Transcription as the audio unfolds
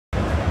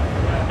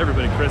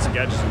Everybody, Chris at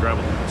Gadgets and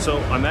Gravel. So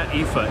I'm at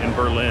IFA in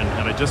Berlin,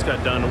 and I just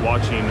got done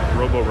watching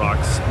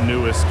Roborock's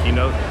newest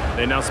keynote.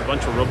 They announced a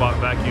bunch of robot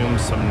vacuums,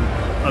 some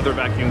other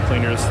vacuum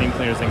cleaners, steam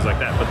cleaners, things like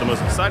that. But the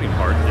most exciting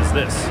part is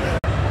this.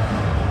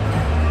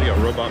 They got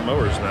robot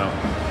mowers now.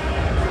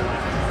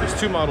 There's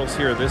two models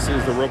here. This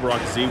is the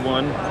Roborock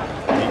Z1,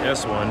 the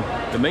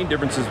S1. The main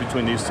differences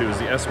between these two is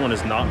the S1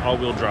 is not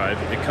all-wheel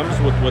drive. It comes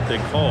with what they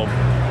call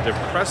the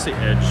pressy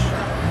edge,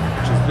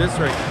 which is this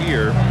right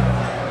here.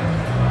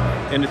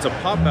 And it's a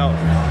pop-out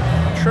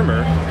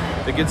trimmer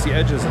that gets the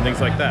edges and things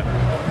like that.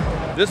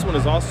 This one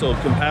is also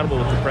compatible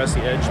with the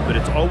pressy edge, but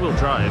it's all-wheel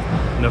drive,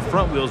 and the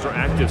front wheels are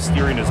active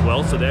steering as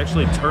well, so they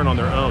actually turn on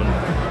their own.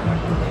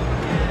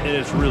 And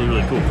it's really,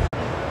 really cool.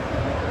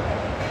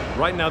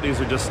 Right now,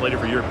 these are just slated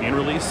for European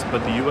release,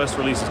 but the US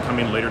release is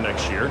coming later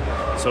next year,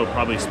 so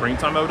probably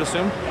springtime, I would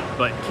assume.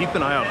 But keep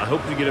an eye out. I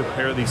hope to get a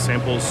pair of these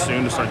samples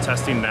soon to start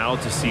testing now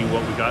to see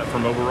what we got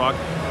from Roborock.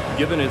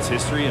 Given its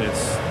history and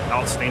its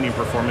outstanding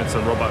performance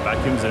on robot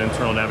vacuums and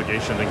internal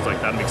navigation, things like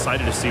that, I'm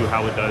excited to see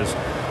how it does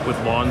with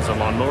lawns and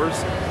lawnmowers.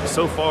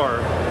 So far,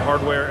 the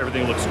hardware,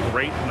 everything looks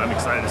great, and I'm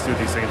excited to see what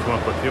these things come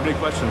up with. If you have any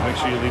questions, make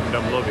sure you leave them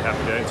down below. I'll be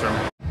happy to answer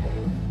them.